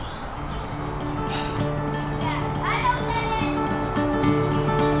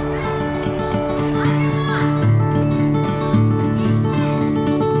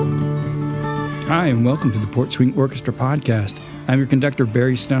and welcome to the Port Swing Orchestra podcast. I'm your conductor,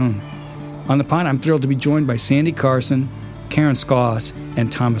 Barry Stone. On the pod, I'm thrilled to be joined by Sandy Carson, Karen Skloss, and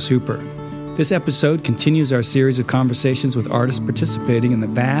Thomas Hooper. This episode continues our series of conversations with artists participating in The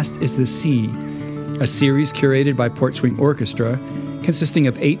Vast is the Sea, a series curated by Port Swing Orchestra, consisting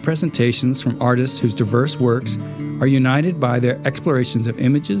of 8 presentations from artists whose diverse works are united by their explorations of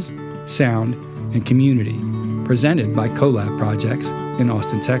images, sound, and community, presented by Collab Projects in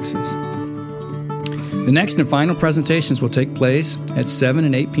Austin, Texas. The next and final presentations will take place at 7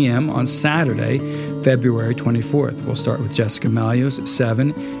 and 8 p.m. on Saturday, February 24th. We'll start with Jessica Malios at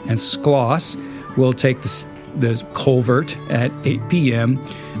 7, and Skloss will take the culvert at 8 p.m.,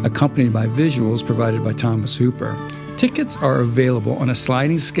 accompanied by visuals provided by Thomas Hooper. Tickets are available on a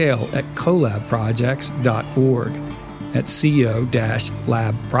sliding scale at collabprojects.org. That's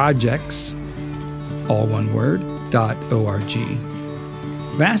co-labprojects, all one word, .org.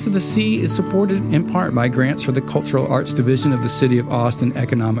 Vast of the Sea is supported in part by grants for the Cultural Arts Division of the City of Austin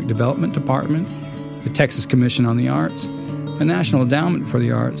Economic Development Department, the Texas Commission on the Arts, the National Endowment for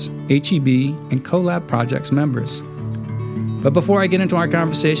the Arts, HEB, and Collab Projects members. But before I get into our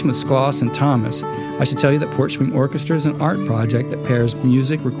conversation with Skloss and Thomas, I should tell you that Port Swing Orchestra is an art project that pairs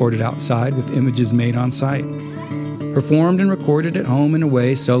music recorded outside with images made on site, performed and recorded at home and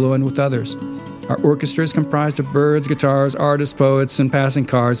away, solo and with others. Our orchestra is comprised of birds, guitars, artists, poets, and passing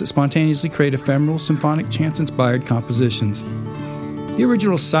cars that spontaneously create ephemeral, symphonic, chance-inspired compositions. The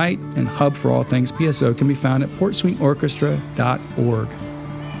original site and hub for all things PSO can be found at portswingorchestra.org.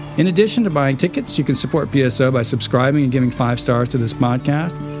 In addition to buying tickets, you can support PSO by subscribing and giving 5 stars to this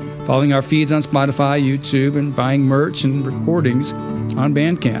podcast, following our feeds on Spotify, YouTube, and buying merch and recordings on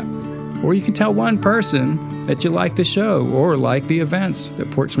Bandcamp. Or you can tell one person that you like the show or like the events that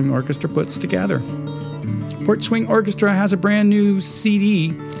Port Swing Orchestra puts together. Port Swing Orchestra has a brand new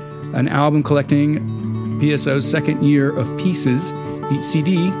CD, an album collecting PSO's second year of pieces. Each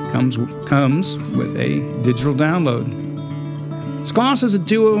CD comes with a digital download. Skloss is a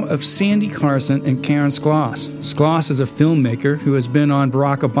duo of Sandy Carson and Karen Skloss. Skloss is a filmmaker who has been on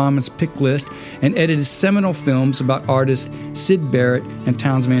Barack Obama's pick list and edited seminal films about artists Syd Barrett and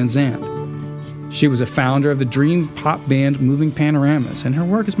Townes Van Zandt. She was a founder of the dream pop band Moving Panoramas, and her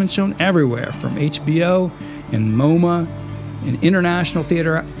work has been shown everywhere, from HBO and MoMA, in international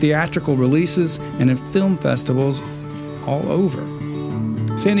theatrical releases, and in film festivals all over.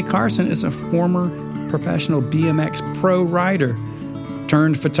 Sandy Carson is a former professional BMX pro rider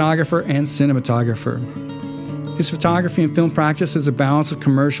turned photographer and cinematographer. His photography and film practice is a balance of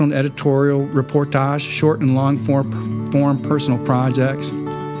commercial and editorial reportage, short and long form personal projects,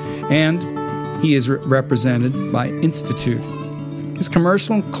 and he is represented by Institute. His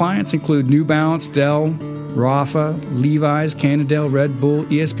commercial clients include New Balance, Dell, Rafa, Levi's, Cannondale, Red Bull,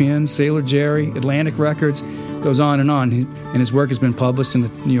 ESPN, Sailor Jerry, Atlantic Records, goes on. And his work has been published in the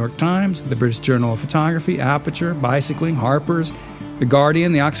New York Times, the British Journal of Photography, Aperture, Bicycling, Harper's, The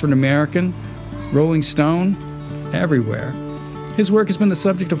Guardian, the Oxford American, Rolling Stone, everywhere. His work has been the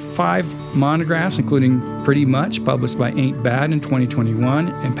subject of 5 monographs, including Pretty Much, published by Ain't Bad in 2021,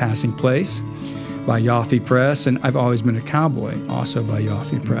 and Passing Place by Yaffe Press, and I've Always Been a Cowboy, also by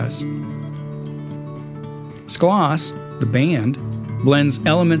Yaffe Press. Skloss, the band, blends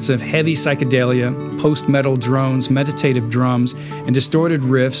elements of heavy psychedelia, post-metal drones, meditative drums, and distorted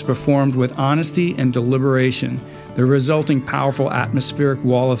riffs performed with honesty and deliberation. The resulting powerful atmospheric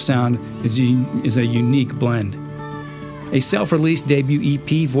wall of sound is a unique blend. A self-released debut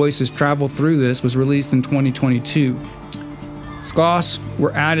EP, Voices Travel Through This, was released in 2022. Skloss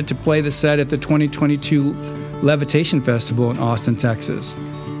were added to play the set at the 2022 Levitation Festival in Austin, Texas.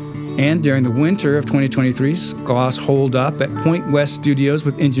 And during the winter of 2023, Skloss holed up at Point West Studios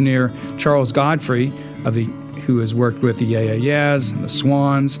with engineer Charles Godfrey, who has worked with the Yeah Yeahs and the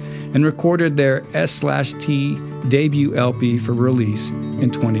Swans, and recorded their S/T debut LP for release in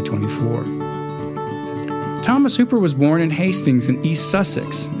 2024. Thomas Hooper was born in Hastings in East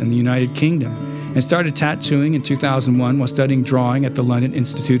Sussex in the United Kingdom and started tattooing in 2001 while studying drawing at the London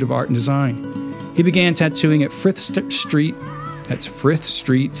Institute of Art and Design. He began tattooing at Frith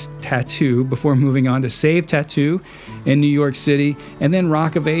Street's Tattoo before moving on to Save Tattoo in New York City and then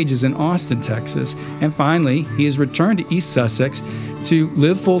Rock of Ages in Austin, Texas. And finally, he has returned to East Sussex to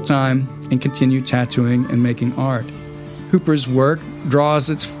live full-time and continue tattooing and making art. Hooper's work draws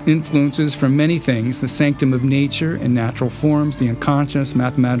its influences from many things: the sanctum of nature and natural forms, the unconscious,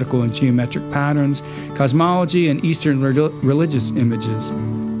 mathematical and geometric patterns, cosmology, and Eastern religious images.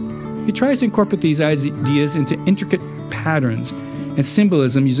 He tries to incorporate these ideas into intricate patterns and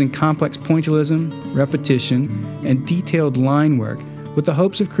symbolism using complex pointillism, repetition, and detailed line work, with the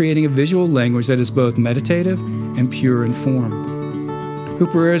hopes of creating a visual language that is both meditative and pure in form.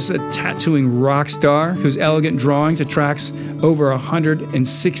 Hooper is a tattooing rock star whose elegant drawings attracts over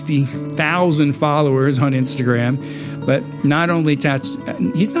 160,000 followers on Instagram. But he's not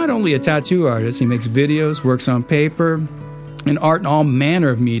only a tattoo artist, he makes videos, works on paper, and art in all manner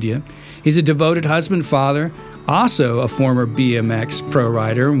of media. He's a devoted husband, father, also a former BMX pro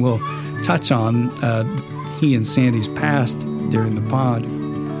rider, and we'll touch on he and Sandy's past during the pod.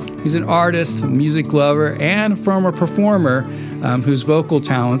 He's an artist, a music lover, and a former performer whose vocal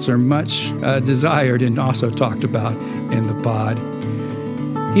talents are much desired and also talked about in the pod.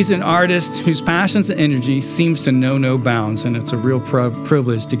 He's an artist whose passions and energy seems to know no bounds, and it's a real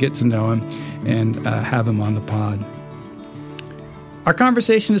privilege to get to know him and have him on the pod. Our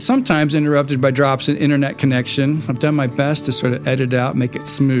conversation is sometimes interrupted by drops in internet connection. I've done my best to sort of edit it out, make it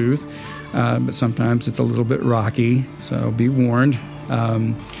smooth, but sometimes it's a little bit rocky, so be warned.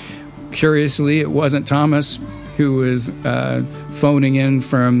 Curiously, it wasn't Thomas who was phoning in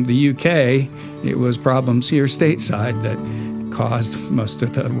from the UK. It was problems here stateside that caused most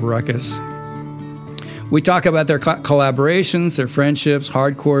of the ruckus. We talk about their collaborations, their friendships,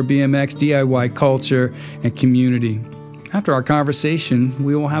 hardcore BMX, DIY culture, and community. After our conversation,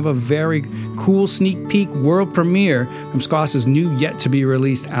 we will have a very cool sneak peek world premiere from Skloss's new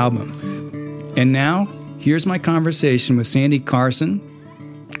yet-to-be-released album. And now, here's my conversation with Sandy Carson,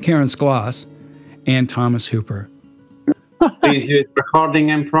 Karen Skloss, and Thomas Hooper. It's recording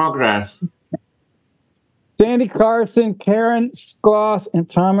in progress. Sandy Carson, Karen Skloss, and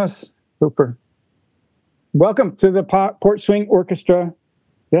Thomas Hooper. Welcome to the Port Swing Orchestra.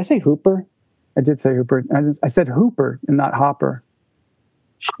 Did I say Hooper? I did say Hooper. I said Hooper and not Hopper.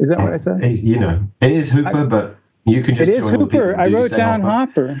 Is that what I said? It is Hooper, but you can just It is Hooper. I wrote down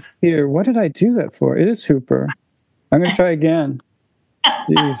Hopper. Here, what did I do that for? It is Hooper. I'm going to try again.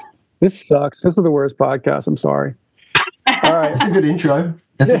 Jeez, this sucks. This is the worst podcast. I'm sorry. All right. That's a good intro.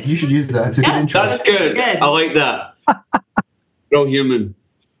 You should use that. It's a good intro. That's good. I like that. Real human.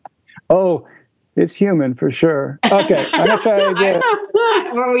 Oh, it's human for sure. Okay, I'm going to try again.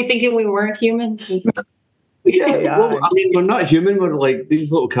 Were we thinking we weren't human? Yeah. Well, I mean, we're not human. We're like these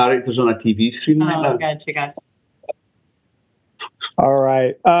little characters on a TV screen. Oh, gotcha. All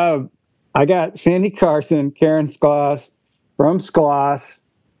right. I got Sandy Carson, Karen Skloss from Skloss,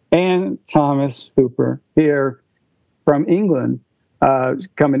 and Thomas Hooper here from England,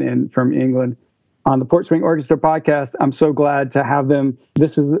 coming in from England on the Port Swing Orchestra podcast. I'm so glad to have them.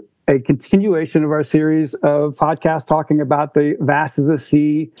 This is a continuation of our series of podcasts talking about the Vast of the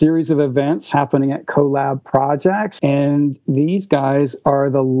Sea series of events happening at Collab Projects. And these guys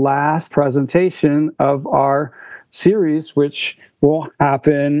are the last presentation of our series, which will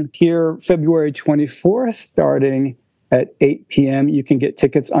happen here February 24th, starting at 8 p.m. You can get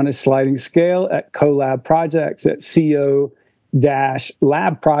tickets on a sliding scale at Collab Projects at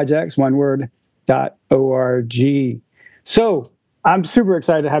co-labprojects, one word, .org. So I'm super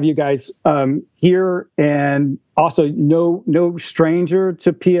excited to have you guys here, and also no stranger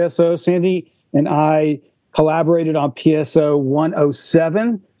to PSO. Sandy and I collaborated on PSO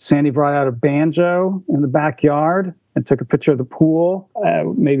 107. Sandy brought out a banjo in the backyard and took a picture of the pool.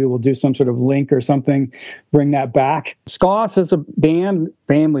 Maybe we'll do some sort of link or something, bring that back. Skloss is a band,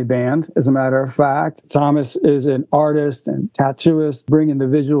 family band, as a matter of fact. Thomas is an artist and tattooist, bringing the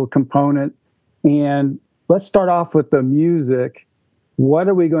visual component. And let's start off with the music. What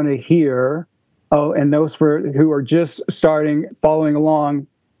are we going to hear? Oh, and those who are just following along,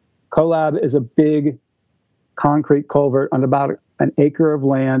 Collab is a big concrete culvert on about an acre of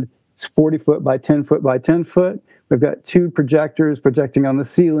land. It's 40 foot by 10 foot by 10 foot. We've got 2 projectors projecting on the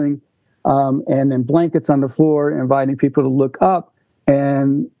ceiling, and then blankets on the floor, inviting people to look up.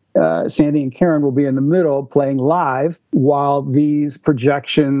 And Sandy and Karen will be in the middle playing live while these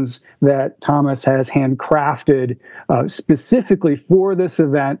projections that Thomas has handcrafted specifically for this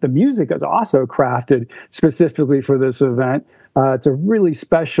event. The music is also crafted specifically for this event. It's a really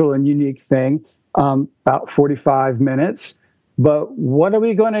special and unique thing, about 45 minutes. But what are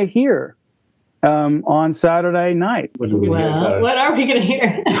we going to hear on Saturday night? What are we going to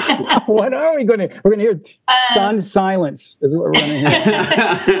hear? What are we going to hear? We're going to hear stunned silence is what we're going to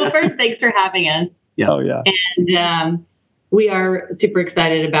hear. Well, first, thanks for having us. Yeah. Oh, yeah. And we are super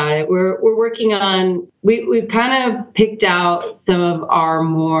excited about it. We're working on, we've kind of picked out some of our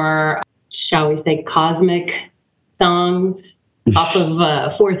more, shall we say, cosmic songs off of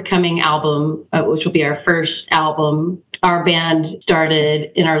a forthcoming album, which will be our first album. Our band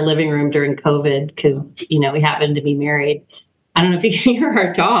started in our living room during COVID because, we happened to be married. I don't know if you can hear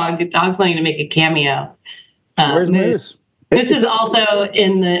our dog. The dog's going to make a cameo. Where's Moose? This is also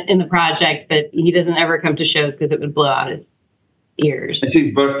in the project, but he doesn't ever come to shows because it would blow out his ears. It's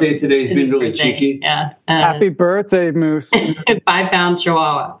his birthday today. He's been really cheeky. Yeah. Happy birthday, Moose. 5-pound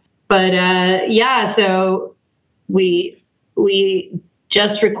chihuahua. But so we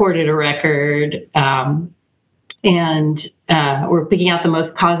just recorded a record, and we're picking out the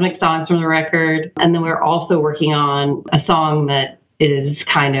most cosmic songs from the record, and then we're also working on a song that is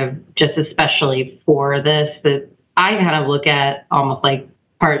kind of just especially for this, that I kind of look at almost like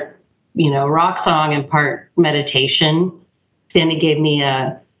part, rock song and part meditation. Sandy gave me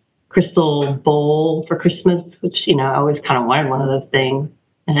a crystal bowl for Christmas, which, I always kind of wanted one of those things.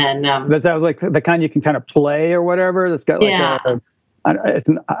 And that's like the kind you can kind of play or whatever. That's got like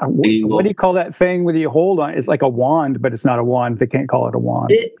what do you call that thing where you hold on? It's like a wand, but it's not a wand. They can't call it a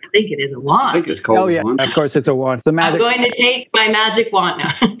wand. I think it is a wand. I think it's called a wand. Of course it's a wand. It's a magic. I'm going to take my magic wand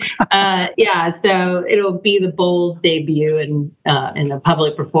now. So it'll be the Bowl's debut in a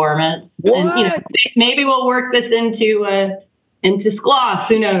public performance. What? And, maybe we'll work this into Skloss,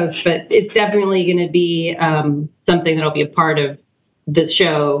 who knows? But it's definitely going to be something that'll be a part of the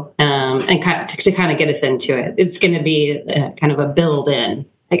show, and to kind of get us into it. It's going to be kind of a build-in,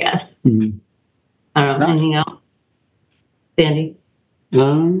 I guess. Mm-hmm. I don't know. Anything else? Sandy?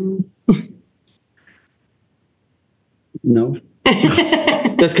 No.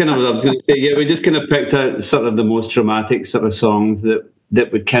 That's kind of what I was going to say. Yeah, we just kind of picked out sort of the most dramatic sort of songs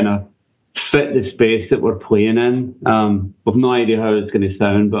that would kind of fit the space that we're playing in. We've no idea how it's going to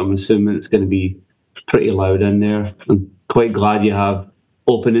sound, but I'm assuming it's going to be pretty loud in there. I'm quite glad you have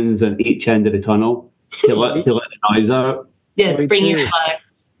openings at each end of the tunnel to let the noise out. Yeah, bring your flag.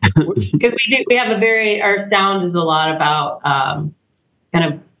 Because we have our sound is a lot about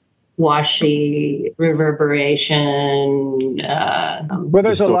kind of washy reverberation.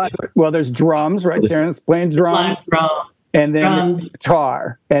 There's drums, right? Karen's playing drums. And then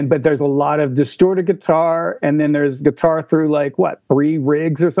guitar, but there's a lot of distorted guitar, and then there's guitar through 3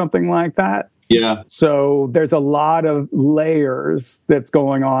 rigs or something like that. Yeah. So there's a lot of layers that's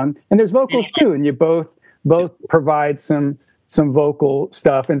going on, and there's vocals too, and you both provide some vocal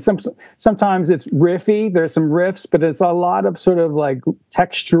stuff, and sometimes it's riffy. There's some riffs, but it's a lot of sort of like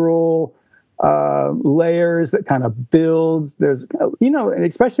textural layers that kind of builds. There's, and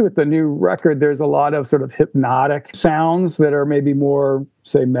especially with the new record, there's a lot of sort of hypnotic sounds that are maybe more,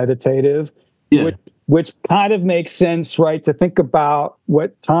 say, meditative, which kind of makes sense, right? To think about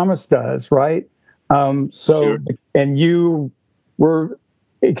what Thomas does, right? Sure. And you were,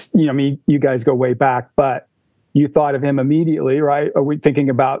 you guys go way back, but you thought of him immediately, right? Are we thinking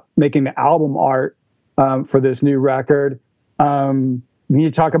about making the album art for this new record? Can you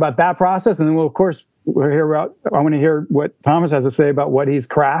talk about that process? And then I want to hear what Thomas has to say about what he's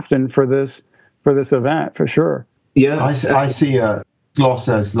crafting for this event, for sure. Yeah. I see Skloss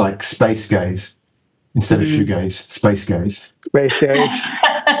as like space gaze instead of shoegaze, space gaze. Space gaze.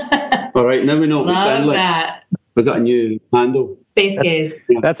 All right, now we know what we sound like. That. We got a new handle. Space gaze.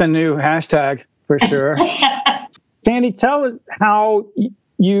 That's a new hashtag for sure. Sandy, tell us how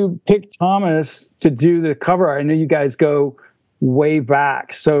you picked Thomas to do the cover art. I know you guys go way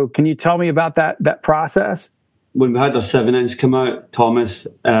back. So can you tell me about that process? When we had our 7-inch come out, Thomas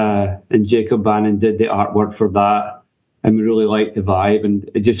and Jacob Bannon did the artwork for that, and we really liked the vibe, and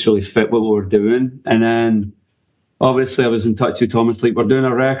it just really fit what we were doing. And then obviously I was in touch with Thomas, like, we're doing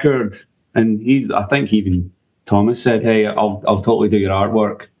a record, and I think even Thomas said, hey, I'll totally do your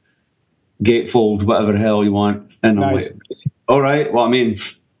artwork, gatefold, whatever the hell you want. And I'm like, all right, well, I mean,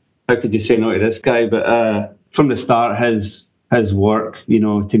 how could you say no to this guy? But from the start, his work,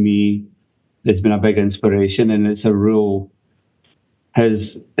 to me, it's been a big inspiration, and it's a real,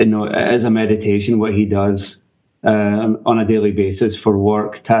 it is a meditation, what he does on a daily basis for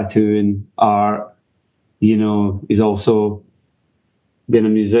work, tattooing, art. He's also been a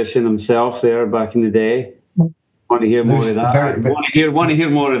musician himself there back in the day. Want to hear more of that? Want to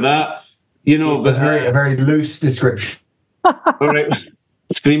hear more of that? That's a very loose description. All right,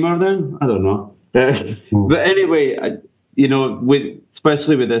 screamer then? I don't know. But anyway,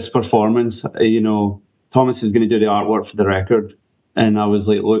 especially with this performance, Thomas is going to do the artwork for the record, and I was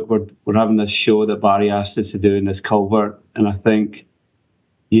like, look, we're having this show that Barry asked us to do in this culvert, and I think,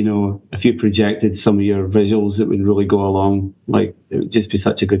 if you projected some of your visuals, it would really go along. Like, it would just be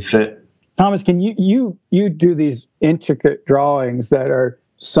such a good fit. Thomas, can you do these intricate drawings that are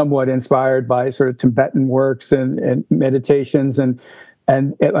somewhat inspired by sort of Tibetan works and meditations and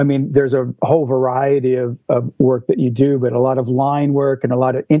I mean, there's a whole variety of work that you do, but a lot of line work and a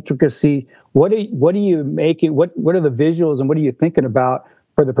lot of intricacy. What are you making? What are the visuals and what are you thinking about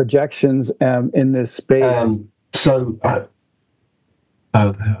for the projections in this space? So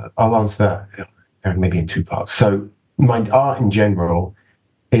I'll answer that maybe in two parts. So my art in general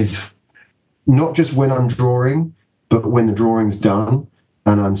is not just when I'm drawing, but when the drawing's done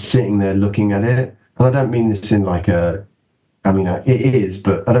and I'm sitting there looking at it. And I don't mean this in like it is,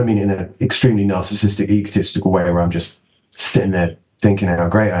 but I don't mean it in an extremely narcissistic, egotistical way where I'm just sitting there thinking how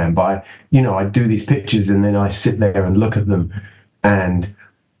great I am. But I do these pictures and then I sit there and look at them and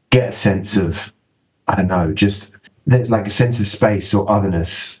get a sense of, I don't know, just there's like a sense of space or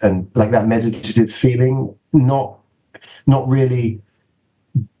otherness and like that meditative feeling, not really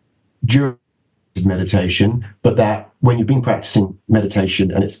during meditation, but that when you've been practicing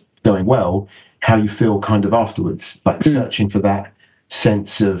meditation and it's going well, how you feel kind of afterwards, like searching for that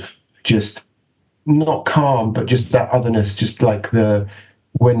sense of just not calm, but just that otherness, just like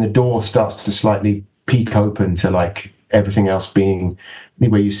when the door starts to slightly peek open to like everything else being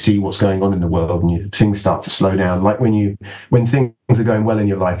where you see what's going on in the world and things start to slow down. Like when things are going well in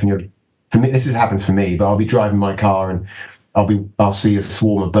your life and for me, this happens for me, but I'll be driving my car and I'll see a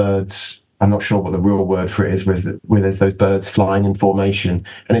swarm of birds. I'm not sure what the real word for it is, where there's those birds flying in formation.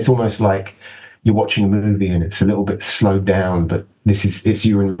 And it's almost like you're watching a movie and it's a little bit slowed down, but it's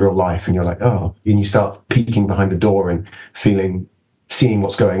you in real life. And you're like, oh, and you start peeking behind the door and seeing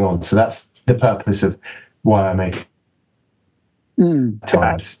what's going on. So that's the purpose of why I make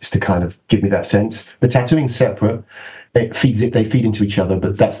times, is to kind of give me that sense. The tattooing's separate. They feed into each other,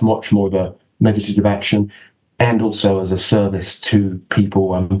 but that's much more of a meditative action. And also as a service to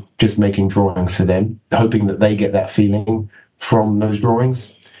people, I'm just making drawings for them, hoping that they get that feeling from those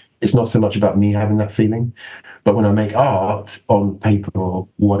drawings. It's not so much about me having that feeling, but when I make art on paper or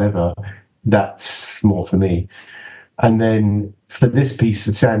whatever, that's more for me. And then for this piece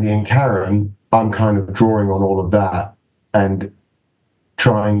of Sandy and Karen, I'm kind of drawing on all of that and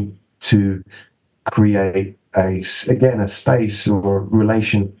trying to create a space or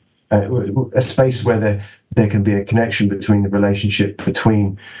relation, a space where there can be a connection between the relationship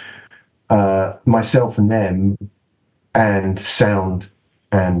between myself and them, and sound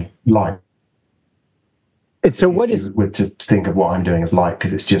and light. So what if you were to think of what I'm doing as light,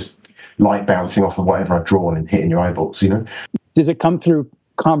 because it's just light bouncing off of whatever I've drawn and hitting your eyeballs, Does it come through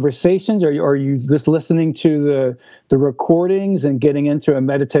conversations, or are you just listening to the recordings and getting into a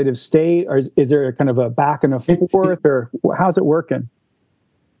meditative state, or is there a kind of a back and forth, or how's it working?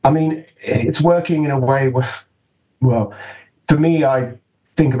 I mean, it's working in a way where, well, for me, I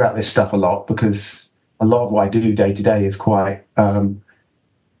think about this stuff a lot because a lot of what I do day to day is quite, I'm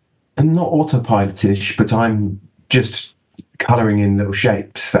not autopilotish, but I'm just colouring in little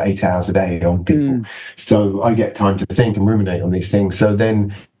shapes for 8 hours a day on people. So I get time to think and ruminate on these things. So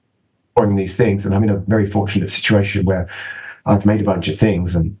then drawing these things, and I'm in a very fortunate situation where I've made a bunch of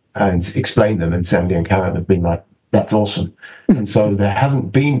things and explained them, and Sandy and Karen have been like, that's awesome. And so there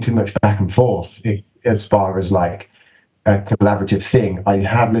hasn't been too much back and forth as far as like a collaborative thing. I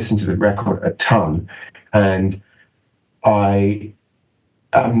have listened to the record a ton, and I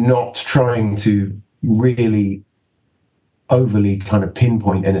am not trying to really overly kind of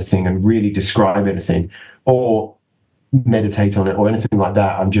pinpoint anything and really describe anything or meditate on it or anything like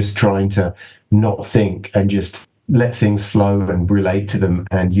that. I'm just trying to not think and just let things flow and relate to them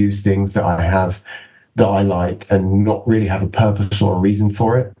and use things that I have that I like and not really have a purpose or a reason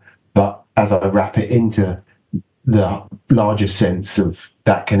for it. But as I wrap it into the larger sense of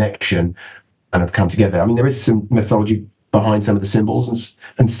that connection and have come together. I mean, there is some mythology behind some of the symbols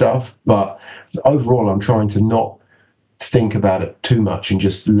and stuff, but overall I'm trying to not think about it too much and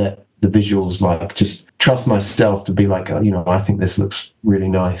just let the visuals, like, just trust myself to be like, I think this looks really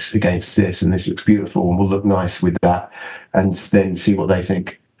nice against this, and this looks beautiful and will look nice with that, and then see what they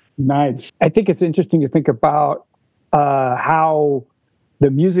think. Nice. I think it's interesting to think about how the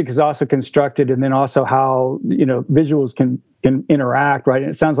music is also constructed, and then also how visuals can interact, right?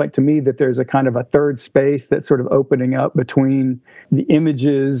 And it sounds like to me that there's a kind of a third space that's sort of opening up between the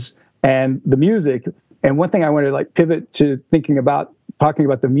images and the music. And one thing I want to pivot to talking about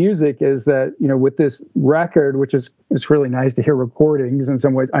the music is that, with this record, which is, it's really nice to hear recordings in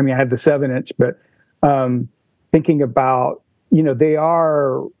some ways. I mean, I have the 7-inch, but thinking about,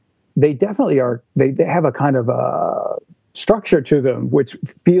 they definitely are, they have a kind of a structure to them, which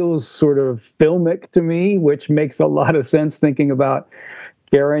feels sort of filmic to me, which makes a lot of sense thinking about,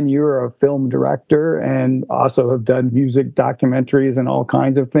 Karen, you're a film director and also have done music documentaries and all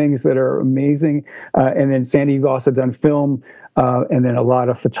kinds of things that are amazing. And then Sandy, you've also done film and then a lot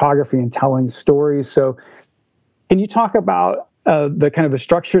of photography and telling stories. So can you talk about the kind of the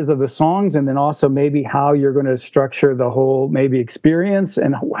structures of the songs, and then also maybe how you're going to structure the whole maybe experience,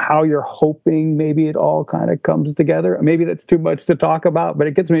 and how you're hoping maybe it all kind of comes together. Maybe that's too much to talk about, but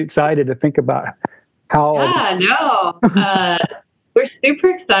it gets me excited to think about how. Yeah, no, we're super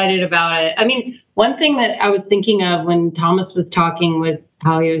excited about it. I mean, one thing that I was thinking of when Thomas was talking was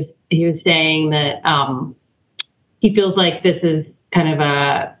how he was saying that he feels like this is kind of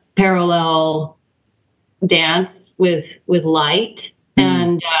a parallel dance with light.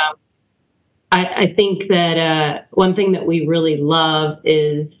 And I think that one thing that we really love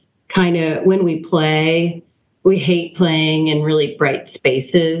is kind of when we play, we hate playing in really bright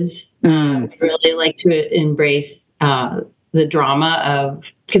spaces. We really like to embrace the drama of,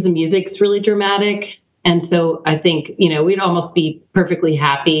 because the music's really dramatic. And so I think, we'd almost be perfectly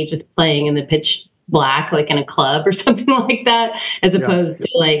happy just playing in the pitch black, like in a club or something like that, as opposed to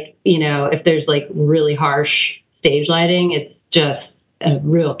like, if there's like really harsh stage lighting, it's just a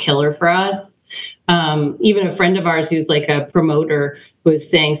real killer for us. Even a friend of ours who's like a promoter was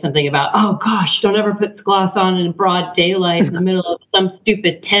saying something about, oh gosh, don't ever put Skloss on in broad daylight in the middle of some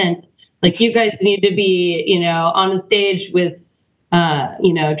stupid tent. Like, you guys need to be, on the stage with,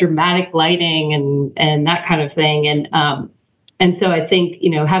 dramatic lighting and that kind of thing. And so I think,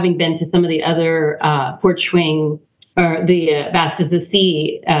 having been to some of the other Porch Swing or the Vast of the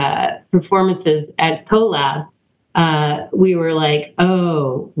Sea performances at CoLab, we were like,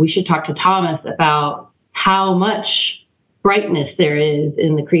 oh, we should talk to Thomas about how much brightness there is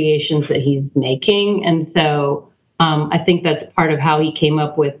in the creations that he's making. And so I think that's part of how he came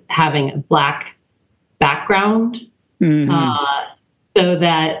up with having a black background, so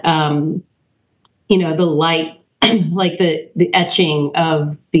that, the light, like the etching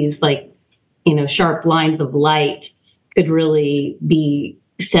of these sharp lines of light could really be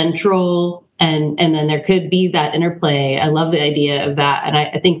central. And then there could be that interplay. I love the idea of that. And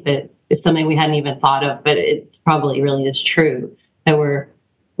I think that it's something we hadn't even thought of, but it probably really is true, that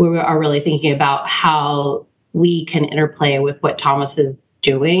we are really thinking about how we can interplay with what Thomas is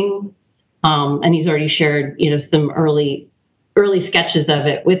doing. And he's already shared, some early sketches of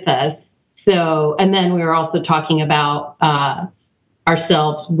it with us. So, and then we were also talking about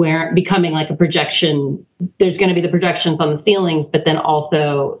ourselves becoming like a projection. There's going to be the projections on the ceilings, but then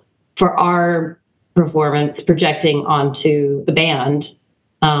also for our performance, projecting onto the band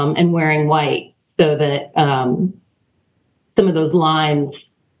and wearing white, so that some of those lines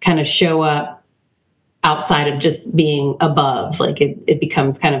kind of show up outside of just being above. Like it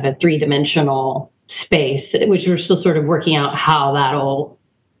becomes kind of a three-dimensional space, which we're still sort of working out how that'll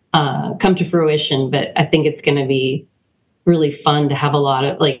come to fruition. But I think it's going to be really fun to have a lot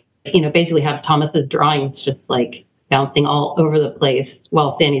of basically have Thomas's drawings just like bouncing all over the place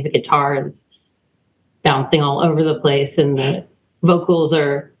while Sandy's guitar is bouncing all over the place, and the vocals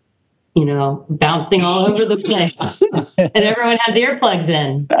are, bouncing all over the place, and everyone has earplugs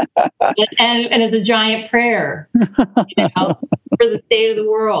in, and it's a giant prayer, for the state of the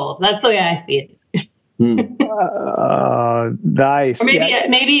world. That's the way I see it. Nice. Or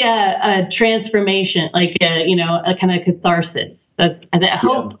maybe a transformation, like a kind of catharsis. I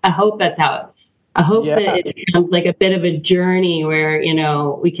hope that's how it. I hope that it becomes like a bit of a journey where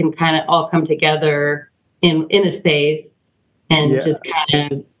we can kind of all come together in a space and just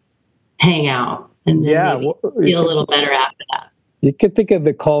kind of hang out, and then feel a little better after that. You could think of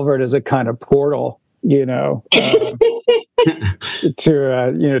the culvert as a kind of portal, to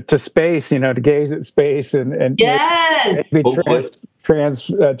space, to gaze at space and maybe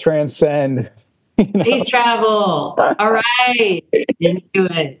transcend. Space travel. All right, into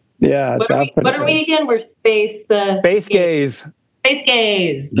it. Yeah, what are we again? We're space. Space gaze. Space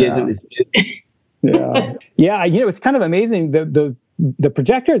gaze. Yeah. Yeah. It's kind of amazing. The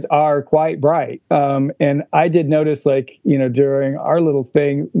projectors are quite bright. And I did notice, during our little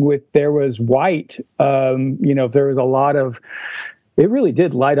thing there was white, there was a lot of, it really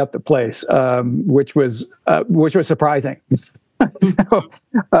did light up the place, which was surprising.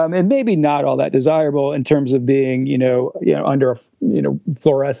 And maybe not all that desirable in terms of being, under a,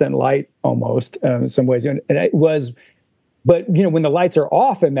 fluorescent light almost, in some ways. And it was, but when the lights are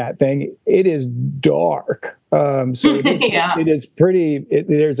off in that thing, it is dark. So it is pretty.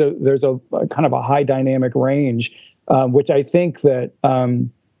 There's a kind of a high dynamic range, which I think that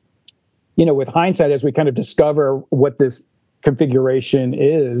with hindsight, as we kind of discover what this configuration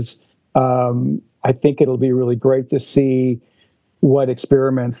is, I think it'll be really great to see what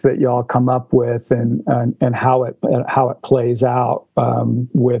experiments that y'all come up with and how it plays out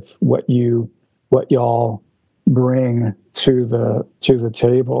with what y'all bring to the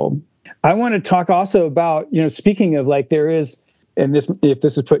table. I want to talk also about, speaking of there is and this, if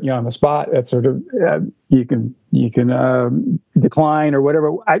this is putting you on the spot, that's sort of you can decline or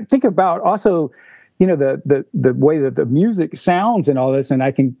whatever. I think about also, the way that the music sounds and all this, and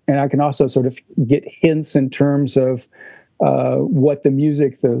I can also sort of get hints in terms of what the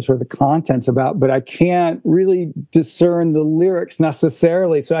music, the sort of the content's about, but I can't really discern the lyrics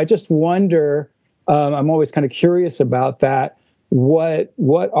necessarily. So I just wonder. I'm always kind of curious about that. What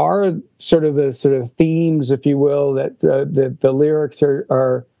are sort of the themes, if you will, that the lyrics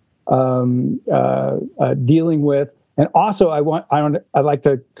are dealing with? And also, I'd like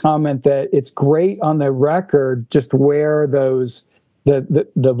to comment that it's great on the record just where those the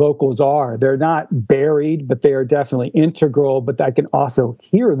vocals are. They're not buried, but they are definitely integral. But I can also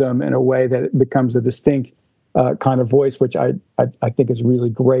hear them in a way that it becomes a distinct kind of voice, which I think is really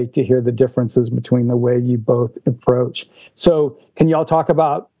great to hear the differences between the way you both approach. So can y'all talk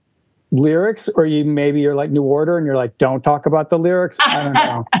about lyrics, or you're like New Order and you're like, don't talk about the lyrics? I don't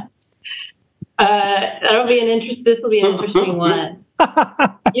know. This will be an interesting one.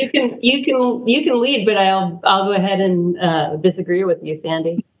 You can lead, but I'll go ahead and disagree with you,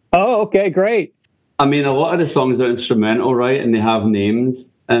 Sandy. Oh, okay, great. I mean, a lot of the songs are instrumental, right? And they have names.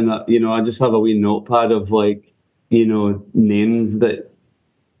 And, I just have a wee notepad of names that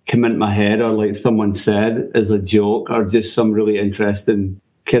come into my head, or like someone said as a joke, or just some really interesting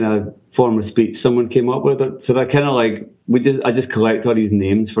kind of form of speech someone came up with it. So that kind of I just collect all these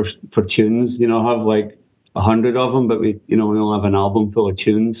names for tunes. I have like 100 of them, but we only have an album full of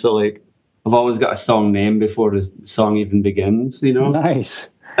tunes. So like, I've always got a song name before the song even begins. Nice.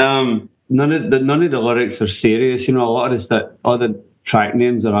 None of the lyrics are serious. A lot of this, all the track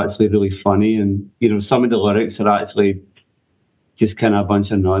names are actually really funny, and some of the lyrics are actually just kind of a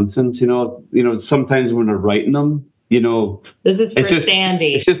bunch of nonsense. Sometimes when they're writing them, this is for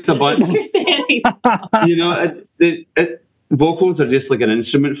Sandy. It's just a bunch. Vocals are just like an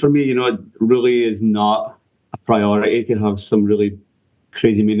instrument for me. It really is not a priority to have some really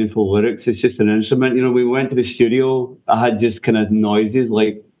crazy meaningful lyrics. It's just an instrument. We went to the studio. I had just kind of noises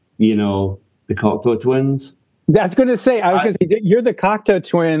like the Cocteau Twins. I was going to say, you're the Cocteau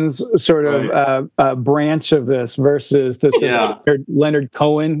Twins sort of branch of this versus the Leonard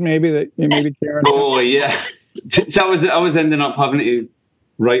Cohen, maybe Karen. Oh yeah, so I was ending up having to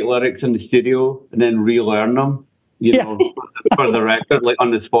write lyrics in the studio and then relearn them, for the record, like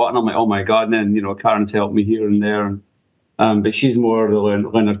on the spot. And I'm like, oh my god! And then Karen's helped me here and there, but she's more the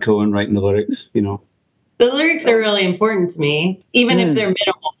Leonard Cohen writing the lyrics. The lyrics are really important to me, even if they're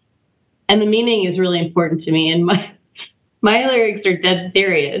minimal. And the meaning is really important to me. And my lyrics are dead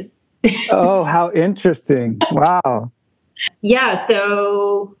serious. Oh, how interesting. Wow. Yeah,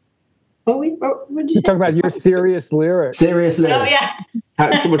 so what did you You're talking about your serious lyrics. Serious lyrics. Oh, yeah.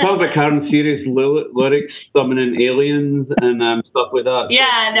 We're talking about Karen's serious lyrics, summoning aliens and stuff like that.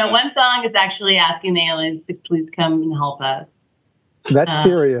 Yeah, no, one song is actually asking the aliens to please come and help us. That's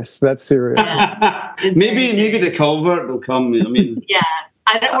serious. That's serious. Yeah, maybe the culvert will come. I mean, yeah.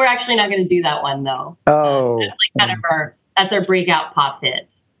 We're actually not going to do that one, though. Oh. That's that's our breakout pop hit.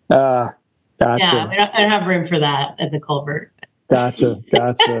 Gotcha. Yeah, we don't have room for that at the culvert. Gotcha.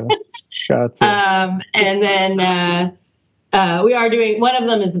 And then we are doing, one of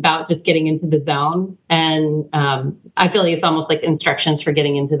them is about just getting into the zone. And I feel like it's almost like instructions for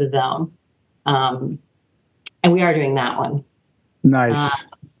getting into the zone. And we are doing that one. Nice.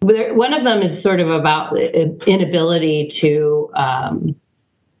 One of them is sort of about inability to,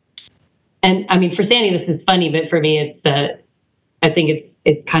 and I mean, for Sandy, this is funny, but for me, I think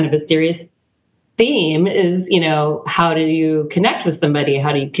it's kind of a serious theme is, how do you connect with somebody?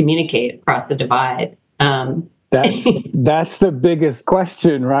 How do you communicate across the divide? That's the biggest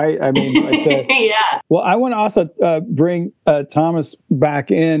question, right? I mean, yeah. Well, I want to also bring Thomas back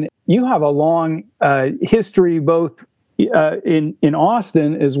in. You have a long history, both in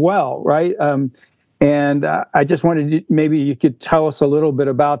Austin as well, right? And I just wanted maybe you could tell us a little bit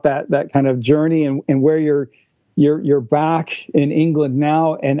about that kind of journey and where you're back in England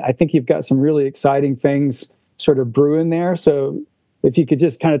now. And I think you've got some really exciting things sort of brewing there. So if you could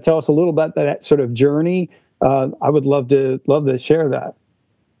just kind of tell us a little bit about that sort of journey, I would love to share that.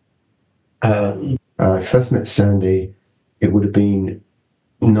 I first met Sandy, it would have been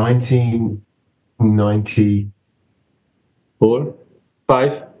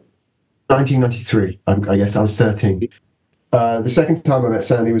 1993. I guess I was 13. The second time I met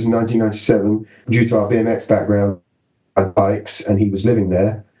Sandy was in 1997. Due to our BMX background, I had bikes, and he was living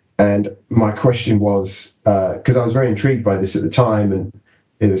there. And my question was, because I was very intrigued by this at the time, and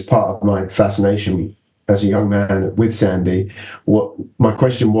it was part of my fascination as a young man with Sandy. What my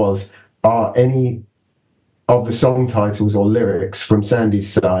question was: are any of the song titles or lyrics from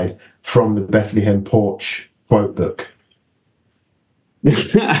Sandy's side from the Bethlehem Porch quote book?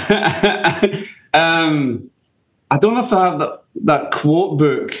 I don't know if I have that quote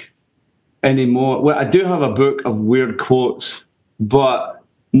book anymore. Well, I do have a book of weird quotes, but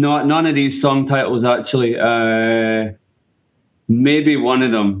none of these song titles actually. Maybe one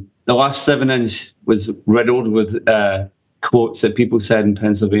of them. The last 7-inch was riddled with quotes that people said in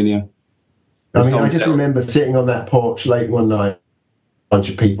Pennsylvania. I mean, I just remember sitting on that porch late one night, a bunch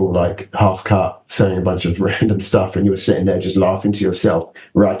of people like half cut saying a bunch of random stuff, and you were sitting there just laughing to yourself,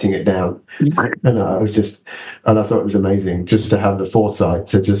 writing it down. And I thought it was amazing just to have the foresight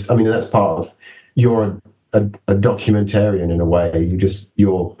to just, I mean, that's part of, you're a documentarian in a way.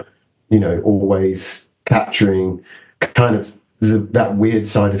 You're, you know, always capturing kind of that weird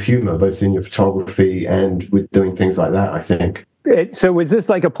side of humor, both in your photography and with doing things like that, I think. So was this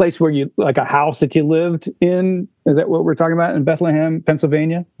like a place where you, like a house that you lived in? Is that what we're talking about in Bethlehem,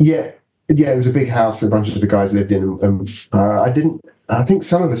 Pennsylvania? Yeah, it was a big house a bunch of the guys lived in. I think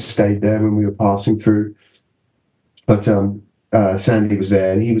some of us stayed there when we were passing through, but Sandy was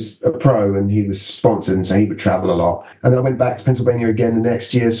there, and he was a pro, and he was sponsored, and so he would travel a lot. And I went back to Pennsylvania again the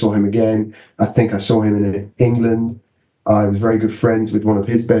next year, saw him again. I think I saw him in England. I was very good friends with one of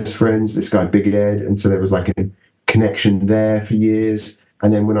his best friends, this guy Big Ed, and so there was like a connection there for years.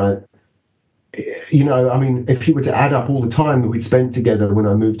 And then when I mean, if you were to add up all the time that we'd spent together when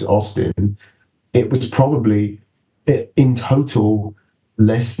I moved to Austin, it was probably in total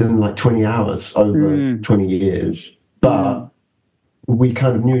less than like 20 hours over 20 years. But we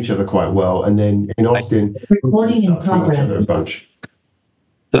kind of knew each other quite well. And then in Austin, we started seeing each other a bunch.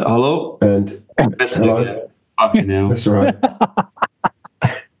 Hello? And hello? That's all right.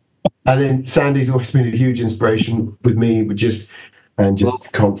 And then Sandy's always been a huge inspiration with me, just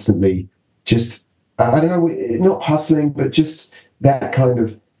constantly, I don't know, not hustling, but just that kind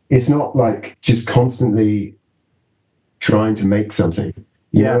of, it's not like just constantly trying to make something,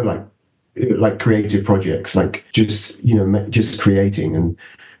 you know, like creative projects, like just, you know, just creating, and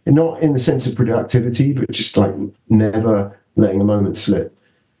not in the sense of productivity, but just like never letting a moment slip.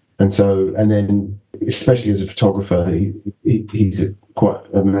 And so, and then especially as a photographer, he's quite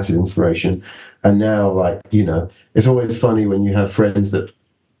a massive inspiration. And now, like, you know, it's always funny when you have friends that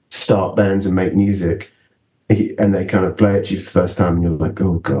start bands and make music, and they kind of play it to you for the first time, and you're like,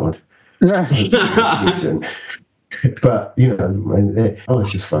 oh God. But, you know,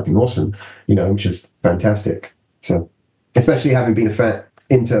 this is fucking awesome, you know, which is fantastic. So, especially having been a fan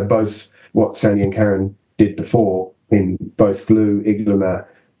into both what Sandy and Karen did before in both Glue, Iglomat,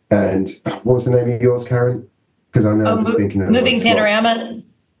 and what was the name of yours, Karen? Because I know I'm just thinking of Moving Panoramas.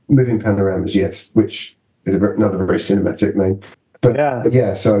 Moving Panoramas, yes, which is another very cinematic name. But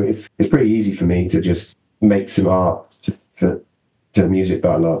yeah, so it's pretty easy for me to just make some art to music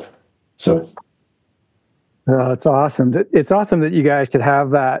that I love. So it's awesome. It's awesome that you guys could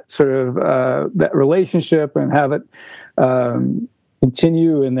have that sort of that relationship and have it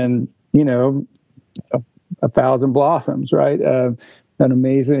continue, and then, you know, a thousand blossoms, right? An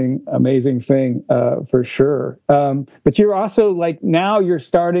amazing thing for sure. But you're also, like, now you're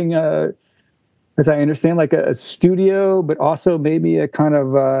starting as I understand, like a studio, but also maybe a kind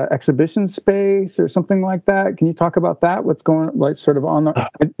of exhibition space or something like that. Can you talk about that? What's going, like, sort of on the,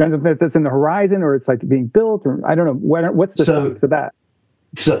 I don't know if that's in the horizon or it's like being built, or I don't know. What's the status of that?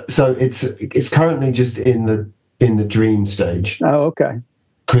 So it's currently just in the dream stage. Oh, okay.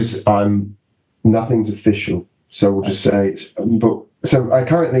 Because nothing's official, so we'll just say it's. But so I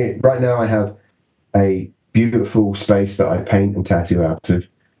currently, right now, I have a beautiful space that I paint and tattoo out of.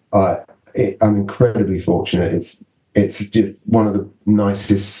 I'm incredibly fortunate. It's just one of the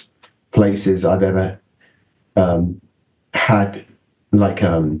nicest places I've ever had, like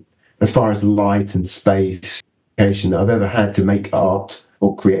as far as light and space that I've ever had to make art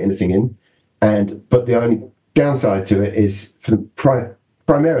or create anything in. But the only downside to it is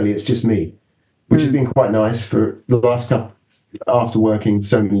primarily it's just me, which has been quite nice for the last couple. After working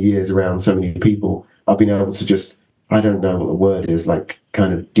so many years around so many people, I've been able to just, I don't know what the word is, like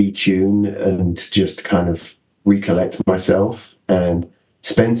kind of detune and just kind of recollect myself and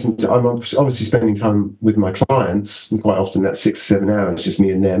spend some time. I'm obviously spending time with my clients, and quite often that's 6 or 7 hours, just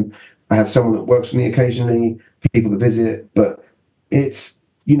me and them. I have someone that works with me occasionally, people to visit, but it's,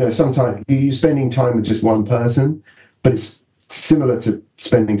 you know, sometimes you're spending time with just one person, but it's similar to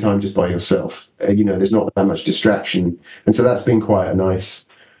spending time just by yourself. You know, there's not that much distraction. And so that's been quite a nice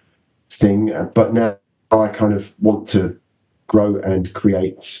thing. But now I kind of want to grow and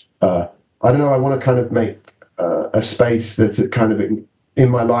create. I don't know, I want to kind of make a space that kind of in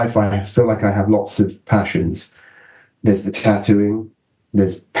my life, I feel like I have lots of passions. There's the tattooing,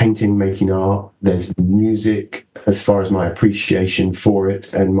 there's painting, making art, there's music, as far as my appreciation for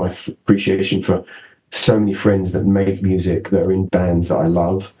it and my appreciation for so many friends that make music that are in bands that I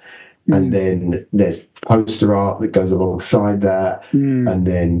love. And then there's poster art that goes alongside that. And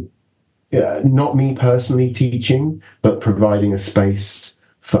then not me personally teaching, but providing a space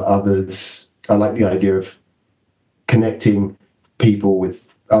for others. I like the idea of connecting people with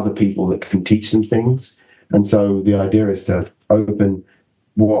other people that can teach them things. And so the idea is to open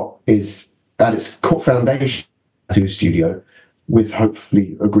what is at its core foundation to studio with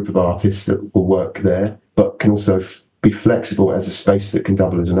hopefully a group of artists that will work there, but can also be flexible as a space that can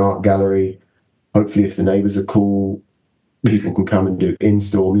double as an art gallery. Hopefully, if the neighbors are cool, people can come and do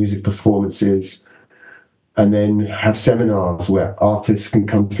in-store music performances, and then have seminars where artists can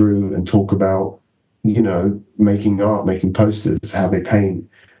come through and talk about, making art, making posters, how they paint,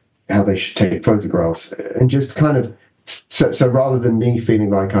 how they should take photographs, and just kind of, so rather than me feeling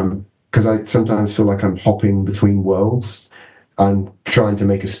like because I sometimes feel like I'm hopping between worlds, I'm trying to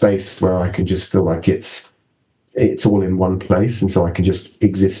make a space where I can just feel like it's all in one place, and so I can just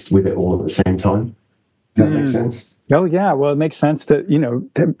exist with it all at the same time. Does that make sense? Oh yeah, well, it makes sense to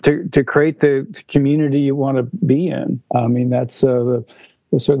to create the community you want to be in. I mean, that's the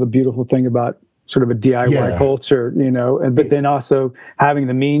sort of the beautiful thing about sort of a DIY culture, but then also having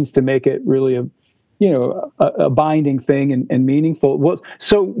the means to make it really a binding thing and meaningful. Well,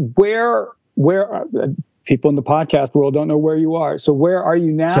 so where people in the podcast world don't know where you are. So where are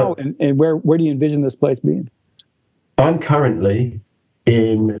you now, and where do you envision this place being? I'm currently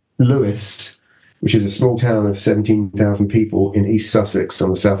in Lewes, which is a small town of 17,000 people in East Sussex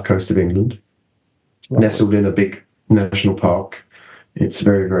on the south coast of England, nestled in a big national park. It's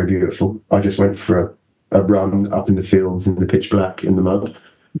very, very beautiful. I just went for a run up in the fields in the pitch black in the mud,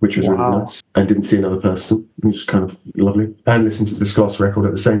 which was really nice, and didn't see another person, which was kind of lovely. And listened to the Skloss record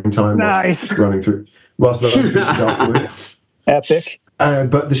at the same time whilst running through some dark woods. Epic.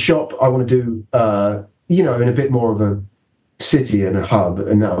 But the shop I want to do, in a bit more of a city and a hub,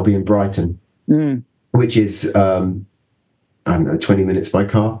 and that'll be in Brighton, which is, 20 minutes by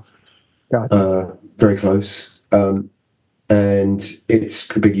car. Gotcha. Very close. And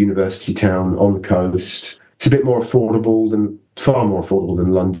it's a big university town on the coast. It's far more affordable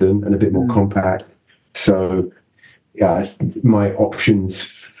than London, and a bit more compact. So, my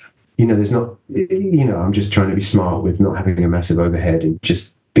options, there's not, I'm just trying to be smart with not having a massive overhead and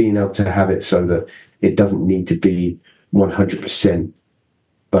just being able to have it so that it doesn't need to be 100%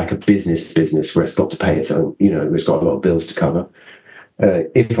 like a business where it's got to pay its own, it's got a lot of bills to cover.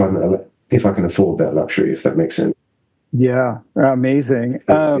 If I can afford that luxury, if that makes sense. Yeah, amazing.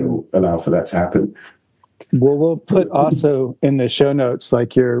 It'll allow for that to happen. Well, we'll put also in the show notes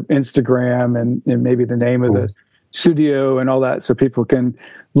like your Instagram and maybe the name of the studio and all that, so people can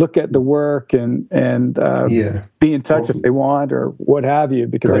look at the work and be in touch if they want or what have you,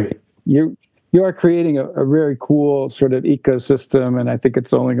 because I think you are creating a very cool sort of ecosystem, and I think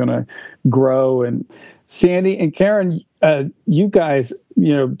it's only going to grow. And Sandy and Karen, you guys,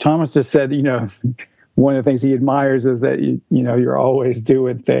 Thomas just said, one of the things he admires is that you're always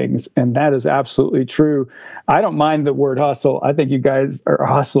doing things, and that is absolutely true. I don't mind the word hustle. I think you guys are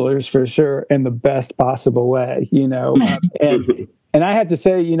hustlers for sure in the best possible way. And I had to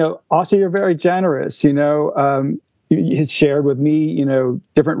say, also you're very generous. He shared with me,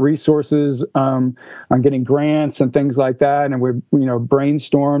 different resources on getting grants and things like that, and we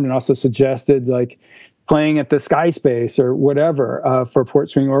brainstormed and also suggested like playing at the Sky Space or whatever for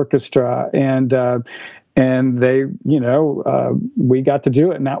Port Swing Orchestra, and they, we got to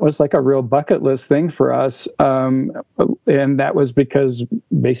do it, and that was like a real bucket list thing for us, and that was because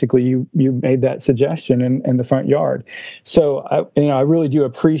basically you made that suggestion in the front yard. So I really do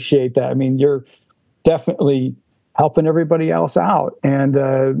appreciate that. I mean, you're definitely helping everybody else out, and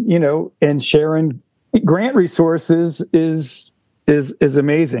and sharing grant resources is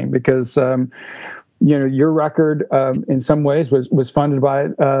amazing, because your record in some ways was funded by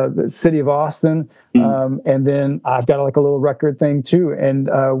the city of Austin, and then I've got like a little record thing too, and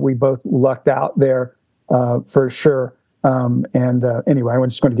we both lucked out there for sure. Anyway, I'm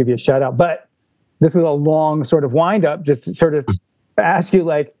just going to give you a shout out, but this is a long sort of wind up, just to sort of ask you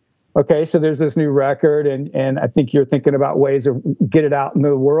like, okay, so there's this new record, and I think you're thinking about ways to get it out into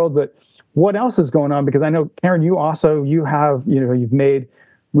the world, but what else is going on? Because I know, Karen, you have, you've made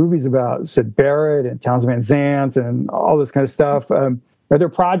movies about Syd Barrett and Townsend Van Zandt and all this kind of stuff. Are there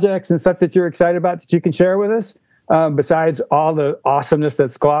projects and stuff that you're excited about that you can share with us, besides all the awesomeness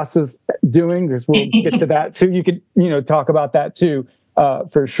that Skloss is doing? Because we'll get to that too. You could, talk about that too.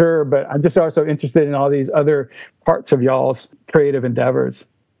 for sure. But I'm just also interested in all these other parts of y'all's creative endeavors.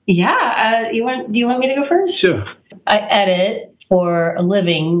 Yeah. Do you want me to go first? Sure. I edit for a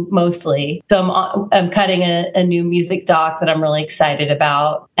living mostly. So I'm cutting a new music doc that I'm really excited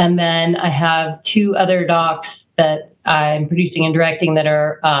about. And then I have 2 other docs that I'm producing and directing that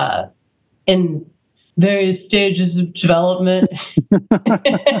are in various stages of development.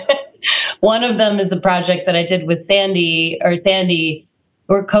 One of them is a project that I did with Sandy.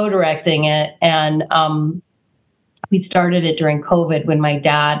 We're co-directing it. And we started it during COVID when my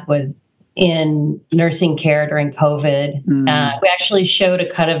dad was in nursing care during COVID. We actually showed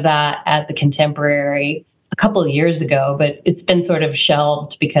a cut of that at the Contemporary a couple of years ago, but it's been sort of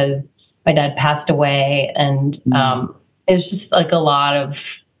shelved because my dad passed away, and it's just like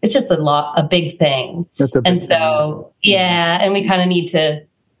a big thing. And we kind of need to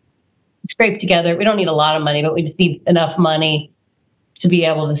scrape together. We don't need a lot of money, but we just need enough money to be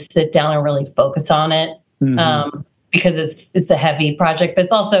able to sit down and really focus on it. Because it's a heavy project, but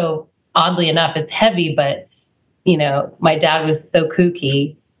it's also, oddly enough, it's heavy, but, my dad was so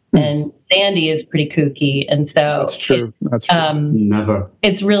kooky, and Sandy is pretty kooky. And so that's true. Never.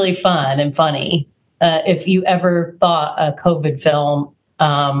 It's really fun and funny. If you ever thought a COVID film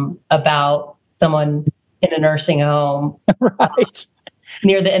about someone in a nursing home right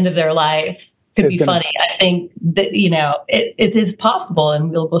near the end of their life could be funny. I think that, it is possible,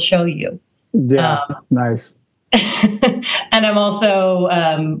 and we'll show you. Yeah. Nice. And I'm also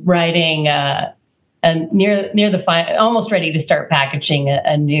writing and almost ready to start packaging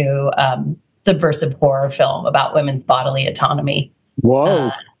a new subversive horror film about women's bodily autonomy. Whoa!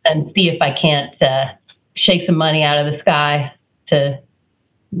 And see if I can't shake some money out of the sky to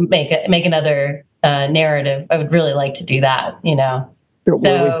make another narrative. I would really like to do that.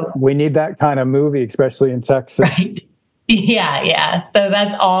 So we need that kind of movie, especially in Texas. Right. Yeah. So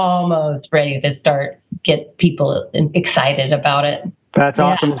that's almost ready to start. Get people excited about it. That's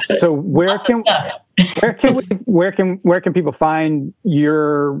awesome. So where can people find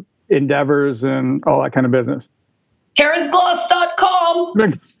your endeavors and all that kind of business?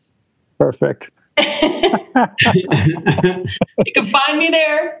 KarenSkloss.com. Perfect. You can find me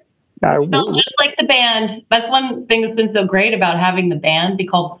there. Spelled just like the band. That's one thing that's been so great about having the band be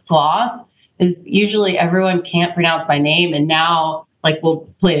called Skloss, is usually everyone can't pronounce my name, and now we'll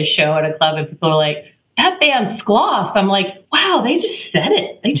play a show at a club and people are like, that band's Skloss. I'm like, wow, they just said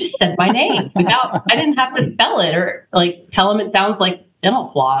it. They just said my name I didn't have to spell it or tell them it sounds like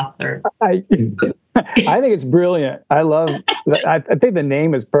dental floss. Or I think it's brilliant. I love. I think the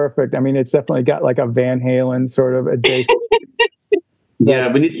name is perfect. I mean, it's definitely got like a Van Halen sort of adjacent.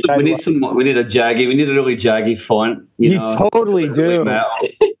 Yeah, we need a really jaggy font. You know, totally do.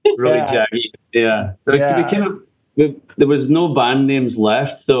 Really jaggy. Yeah. So there was no band names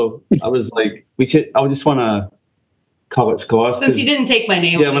left, so I was like, I just want to call it Skloss. Since you didn't take my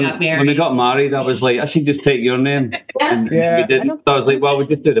name when we got married. When we got married, I was like, I should just take your name. And we didn't. So I was like, well, we'll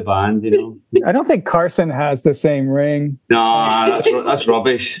just do the band, I don't think Carson has the same ring. No, that's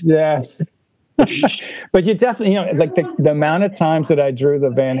rubbish. Yeah. But you definitely, the amount of times that I drew the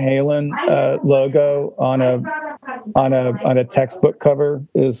Van Halen logo on a textbook cover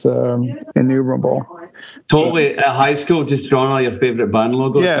is innumerable. Totally. At high school, just drawing all your favorite band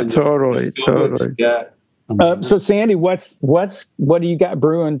logos. Yeah, totally. Yeah. So Sandy, what do you got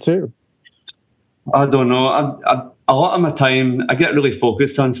brewing too? I don't know. A lot of my time, I get really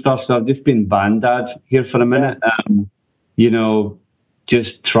focused on stuff, so I've just been band dad here for a minute.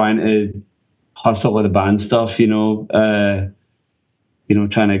 Just trying to hustle with the band stuff, trying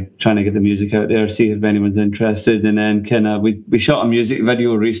to get the music out there, see if anyone's interested. And then we shot a music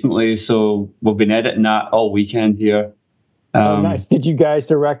video recently, so we've been editing that all weekend here. Nice. Did you guys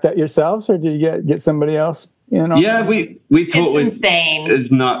direct that yourselves, or did you get somebody else? Yeah, we totally. It's insane.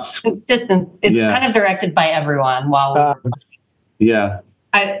 It's nuts. It's kind of directed by everyone while. Yeah.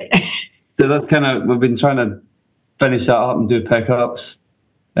 So that's we've been trying to finish that up and do pickups.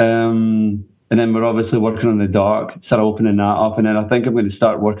 And then we're obviously working on the doc, start opening that up. And then I think I'm going to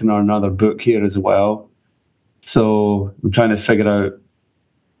start working on another book here as well. So I'm trying to figure out,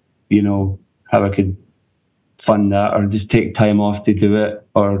 how I could fund that or just take time off to do it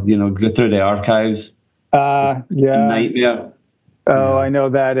or, go through the archives. Nightmare. Oh, I know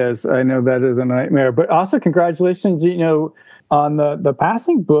that is a nightmare. But also congratulations, on the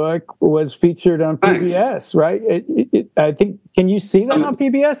Passing book was featured on PBS, right? I think, can you see that on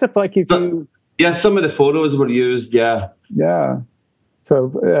PBS Yeah, some of the photos were used, yeah. Yeah.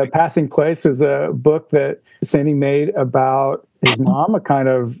 So Passing Place was a book that Sandy made about his mom a kind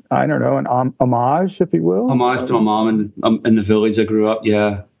of, I don't know, an homage, if you will. Homage to my mom in the village I grew up.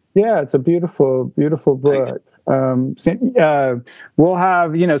 Yeah. Yeah, it's a beautiful, beautiful book. We'll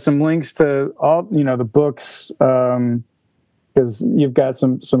have, some links to all, the books, because you've got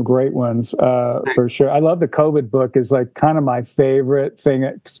some great ones for sure. I love the COVID book. Is like kind of my favorite thing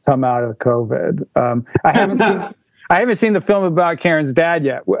that's come out of COVID. I haven't seen the film about Karen's dad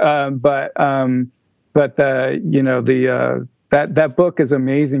yet, but that book is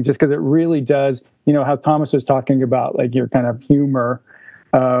amazing just because it really does. How Thomas was talking about like your kind of humor.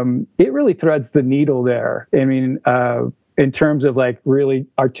 It really threads the needle there. I mean, in terms of like really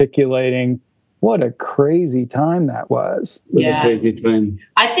articulating what a crazy time that was. Yeah. A crazy time.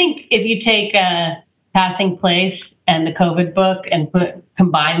 I think if you take Passing Place and the COVID book and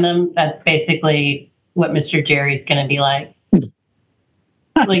combine them, that's basically what Mr. Jerry's going to be like.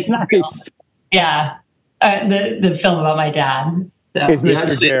 Like, nice. Yeah. The film about my dad. So. It's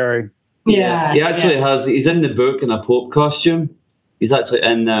Mr. Jerry. Yeah. He actually has, he's in the book in a Pope costume. He's actually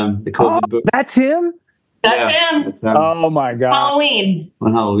in the COVID book. That's him? That's him. That's him. Oh my God. Halloween.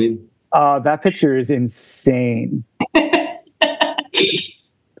 On Halloween. Oh, that picture is insane.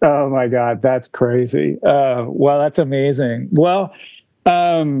 Oh my God, that's crazy. Well, that's amazing. Well,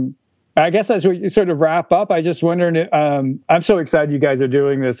 I guess as we sort of wrap up, I just wondered, I'm so excited you guys are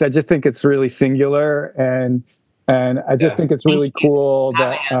doing this. I just think it's really singular and I just think it's really cool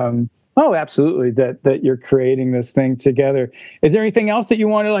that, oh, absolutely, that you're creating this thing together. Is there anything else that you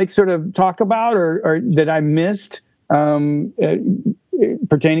want to like sort of talk about or that I missed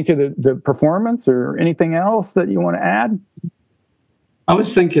pertaining to the performance or anything else that you want to add? I was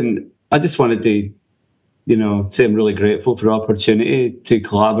thinking, I just wanted to, say I'm really grateful for the opportunity to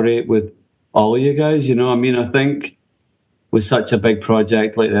collaborate with all of you guys. I think with such a big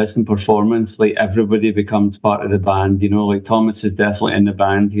project like this and performance, like everybody becomes part of the band, like Thomas is definitely in the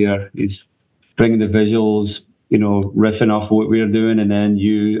band here. He's bringing the visuals, riffing off what we were doing. And then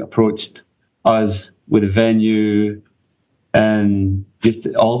you approached us with a venue and just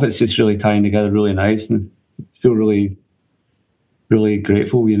all of it's just really tying together really nice. And I feel really, really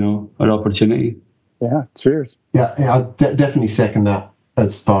grateful, for the opportunity. Yeah, cheers. Yeah, I definitely second that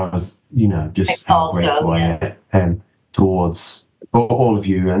as far as, just how grateful I am towards all of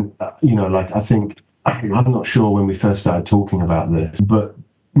you. And, I think, I'm not sure when we first started talking about this, but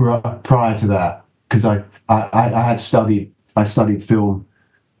prior to that, because I studied film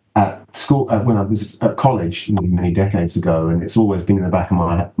at school when I was at college many decades ago, and it's always been in the back of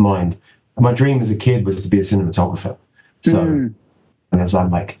my mind. My dream as a kid was to be a cinematographer. So, and as I'm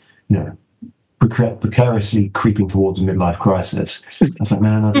like, precariously creeping towards a midlife crisis, I was like,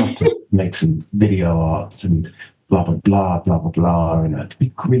 man, I'd love to make some video art and blah, blah, blah, blah, blah, blah. And it'd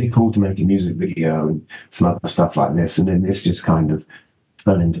be really cool to make a music video and some other stuff like this. And then this just kind of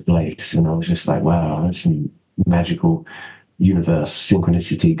fell into place. And I was just like, wow, there's some magical universe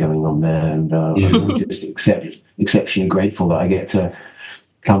synchronicity going on there. And I'm just exceptionally grateful that I get to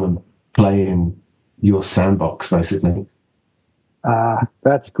come and play in your sandbox, basically.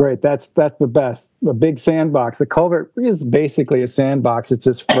 That's great. That's the best. The big sandbox. The culvert is basically a sandbox. It's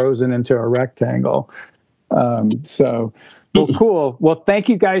just frozen into a rectangle. Well, cool. Well, thank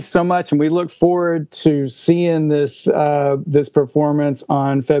you guys so much, and we look forward to seeing this performance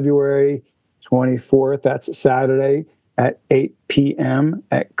on February 24th. That's Saturday at 8 p.m.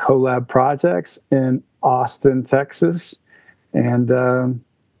 at Collab Projects in Austin, Texas, and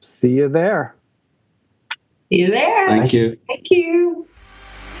see you there. See you there. Thank you. Thank you.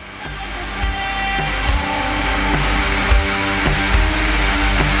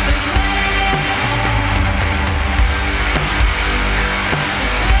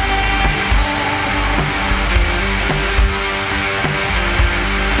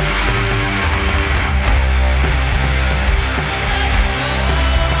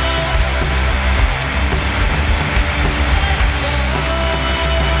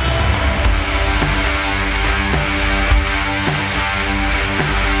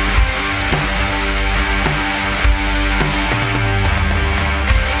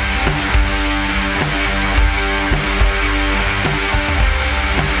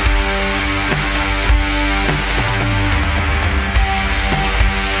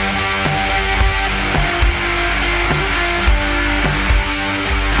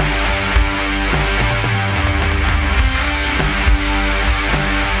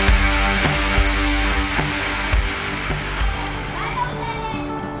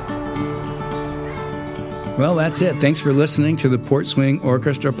 Well, that's it. Thanks for listening to the Port Swing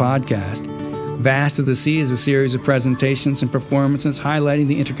Orchestra podcast. Vast of the Sea is a series of presentations and performances highlighting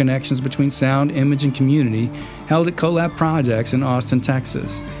the interconnections between sound, image, and community held at Collab Projects in Austin,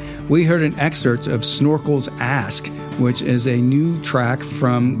 Texas. We heard an excerpt of Snorkel's Ask, which is a new track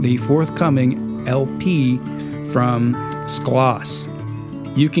from the forthcoming LP from Skloss.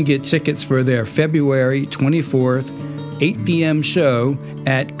 You can get tickets for their February 24th, 8 p.m. show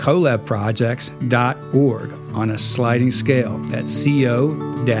at collabprojects.org on a sliding scale. That's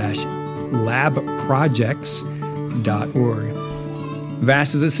co-labprojects.org.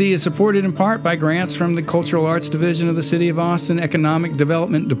 Vast of the Sea is supported in part by grants from the Cultural Arts Division of the City of Austin Economic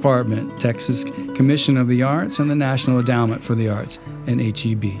Development Department, Texas Commission of the Arts, and the National Endowment for the Arts, and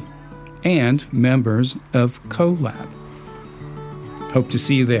HEB, and members of CoLab. Hope to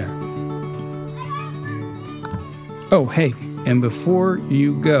see you there. Oh, hey, and before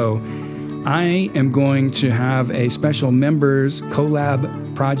you go, I am going to have a special Collab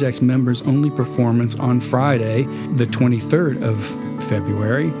Projects members only performance on Friday, the 23rd of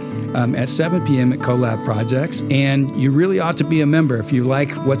February, at 7 p.m. at Collab Projects. And you really ought to be a member if you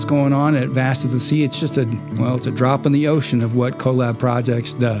like what's going on at Vast of the Sea. It's just it's a drop in the ocean of what Collab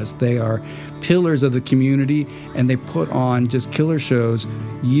Projects does. They are pillars of the community, and they put on just killer shows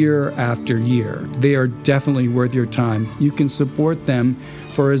year after year. They are definitely worth your time. You can support them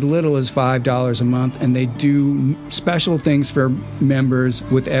for as little as $5 a month, and they do special things for members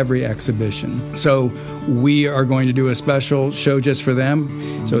with every exhibition. So we are going to do a special show just for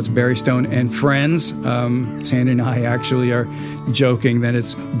them. So it's Barry Stone and Friends. Sandy and I actually are joking that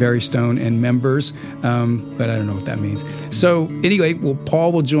it's Barry Stone and members, but I don't know what that means. So anyway,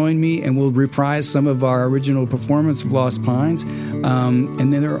 Paul will join me, and we'll reprise some of our original performance of Lost Pines.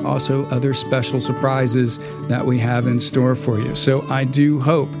 And then there are also other special surprises that we have in store for you. So I do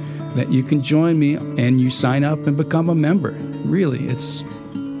hope that you can join me and you sign up and become a member. Really, it's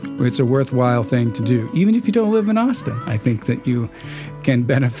a worthwhile thing to do. Even if you don't live in Austin, I think that you can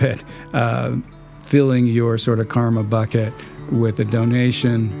benefit filling your sort of karma bucket with a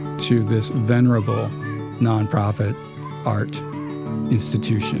donation to this venerable nonprofit art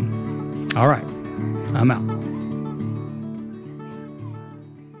institution. All right, I'm out.